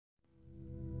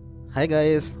Hi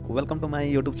guys, welcome to my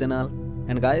YouTube channel.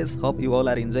 And guys, hope you all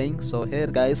are enjoying. So here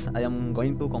guys, I am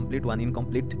going to complete one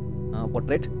incomplete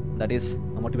portrait, that is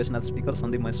a motivational speaker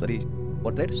Sandeep Maheswari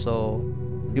portrait. So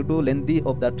due to lengthy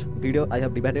of that video, I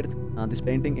have divided this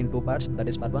painting in two parts, that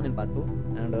is part 1 and part 2.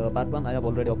 And part 1 I have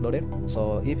already uploaded.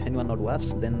 So if anyone not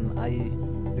watched, then I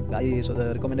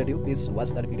recommended you please watch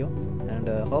that video. And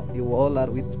hope you all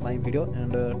are with my video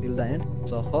and till the end.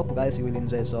 So hope guys you will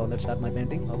enjoy. So let's start my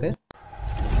painting. Okay.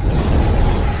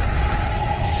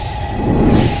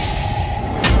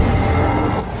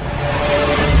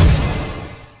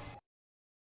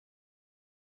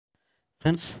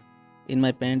 Friends, in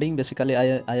my painting basically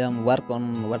I am work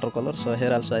on watercolor. So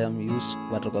here also I am use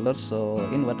watercolor. So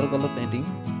in watercolor painting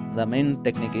the main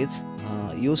technique is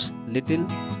use little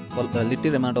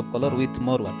amount of color with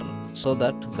more water, so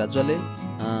that gradually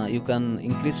you can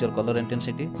increase your color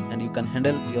intensity and you can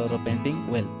handle your painting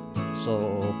well.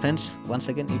 So friends, once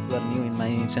again, if you are new in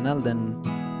my channel, then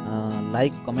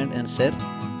like, comment and share,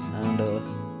 and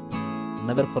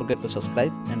never forget to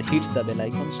subscribe and hit the bell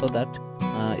icon, so that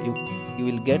you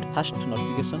will get first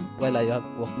notification while I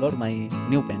upload my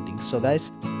new paintings. So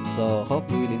guys, so hope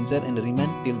you will enjoy and remain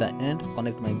till the end,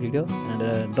 connect my video,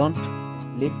 and don't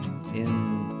leave in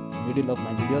middle of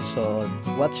my video. So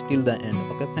watch till the end.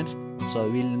 Okay friends, so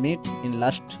we'll meet in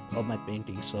last of my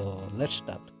painting. So let's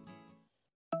start.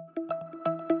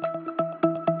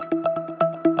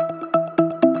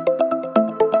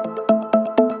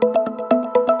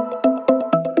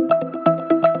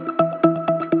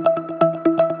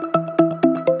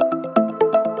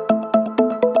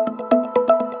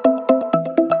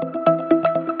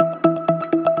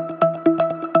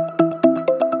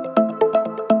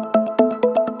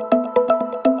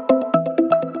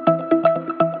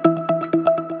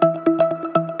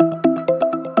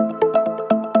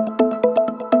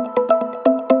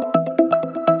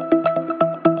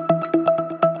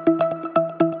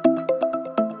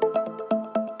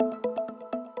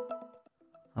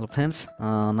 Well friends,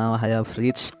 now I have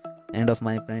reached end of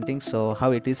my painting. So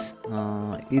how it is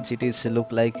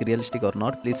look like realistic or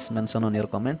not, please mention on your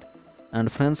comment.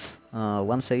 And friends,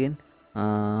 once again,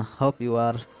 hope you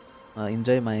are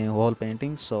enjoy my whole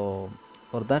painting. So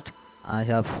for that I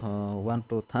have want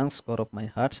to thanks core of my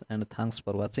heart, and thanks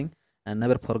for watching, and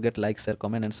never forget like, share,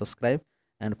 comment and subscribe.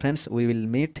 And friends, we will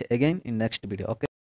meet again in next video. Okay.